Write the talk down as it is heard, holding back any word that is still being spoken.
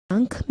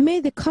Bank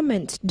made the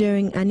comment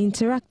during an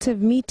interactive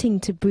meeting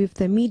to brief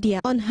the media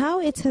on how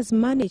it has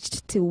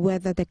managed to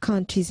weather the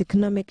country's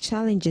economic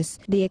challenges.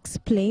 They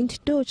explained,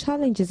 though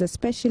challenges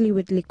especially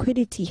with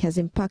liquidity has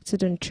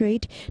impacted on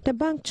trade, the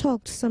bank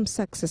chalked some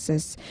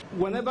successes.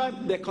 Whenever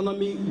the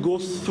economy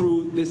goes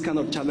through this kind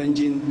of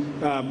challenging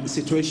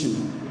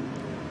situation,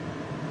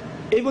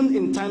 even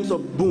in times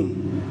of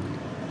boom,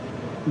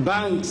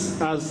 banks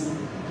as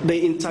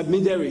the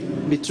intermediary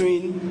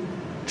between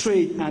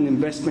trade and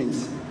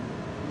investments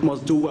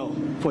must do well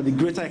for the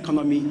greater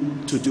economy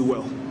to do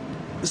well.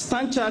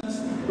 Standard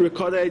Chartered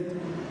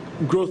recorded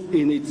growth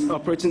in its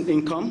operating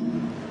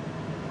income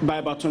by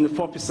about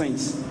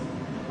 24%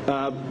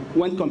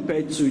 when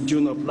compared to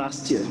June of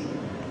last year.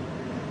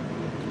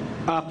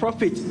 Our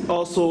profit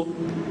also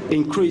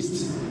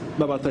increased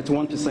by about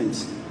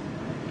 31%.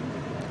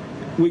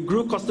 We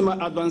grew customer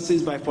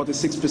advances by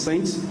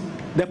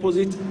 46%.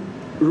 Deposit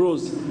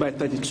rose by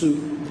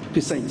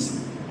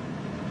 32%.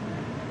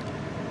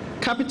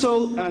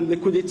 Capital and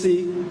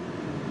liquidity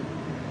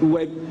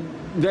were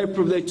very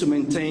privileged to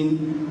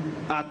maintain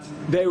at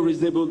very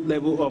reasonable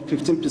level of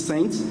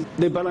 15%.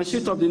 The balance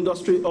sheet of the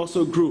industry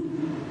also grew.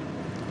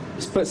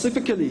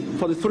 Specifically,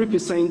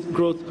 43%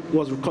 growth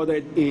was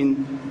recorded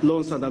in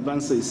loans and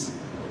advances.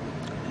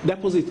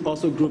 Deposit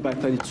also grew by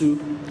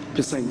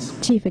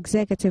 32%. Chief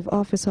Executive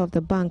Officer of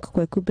the bank,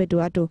 Kweku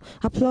Beduado,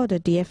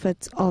 applauded the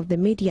efforts of the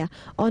media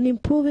on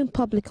improving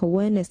public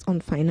awareness on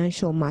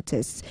financial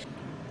matters.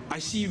 I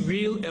see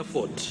real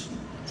effort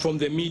from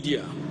the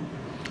media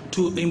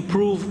to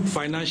improve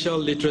financial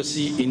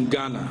literacy in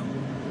Ghana,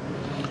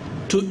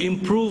 to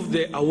improve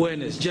the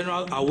awareness,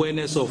 general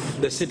awareness of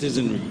the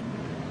citizenry,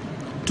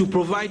 to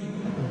provide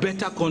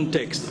better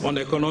context on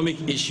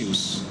economic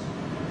issues.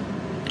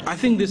 I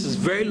think this is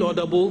very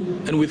laudable,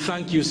 and we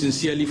thank you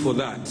sincerely for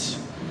that,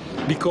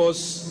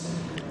 because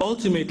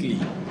ultimately,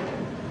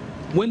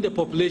 when the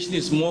population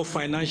is more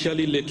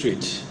financially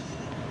literate,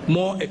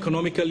 more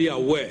economically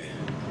aware,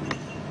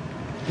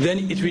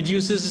 then it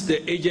reduces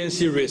the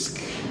agency risk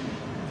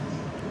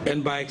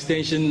and, by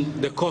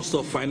extension, the cost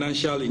of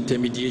financial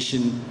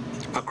intermediation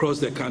across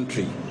the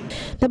country.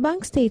 The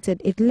bank stated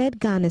it led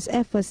Ghana's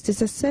efforts to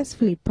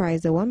successfully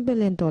price the $1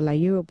 billion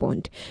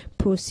Eurobond,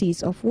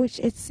 proceeds of which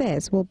it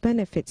says will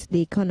benefit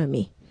the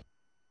economy.